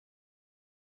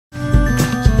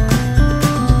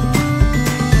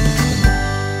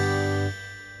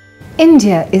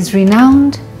India is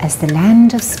renowned as the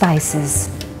land of spices.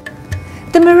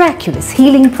 The miraculous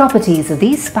healing properties of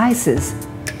these spices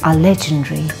are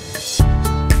legendary.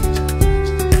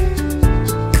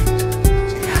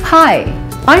 Hi,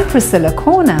 I'm Priscilla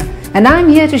Corner and I'm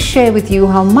here to share with you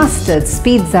how mustard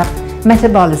speeds up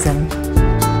metabolism.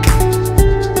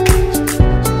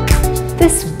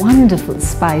 This wonderful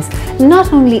spice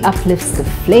not only uplifts the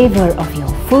flavour of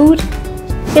your food,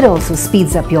 it also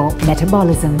speeds up your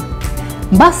metabolism.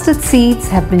 Mustard seeds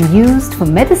have been used for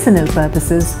medicinal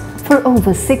purposes for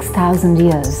over 6,000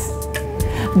 years.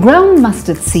 Ground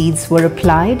mustard seeds were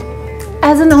applied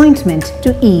as an ointment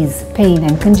to ease pain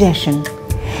and congestion.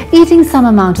 Eating some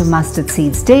amount of mustard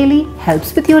seeds daily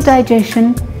helps with your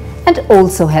digestion and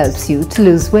also helps you to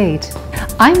lose weight.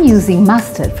 I'm using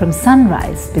mustard from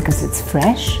Sunrise because it's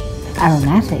fresh,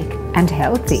 aromatic and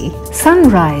healthy.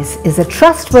 Sunrise is a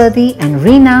trustworthy and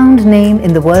renowned name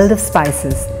in the world of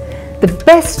spices. The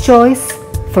best choice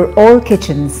for all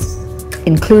kitchens,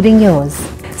 including yours.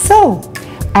 So,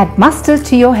 add mustard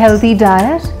to your healthy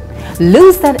diet,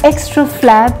 lose that extra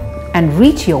flab and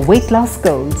reach your weight loss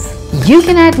goals. You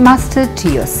can add mustard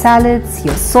to your salads,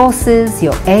 your sauces,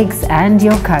 your eggs and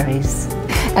your curries.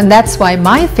 And that's why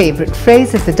my favorite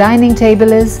phrase at the dining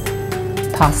table is,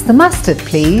 "Pass the mustard,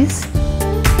 please."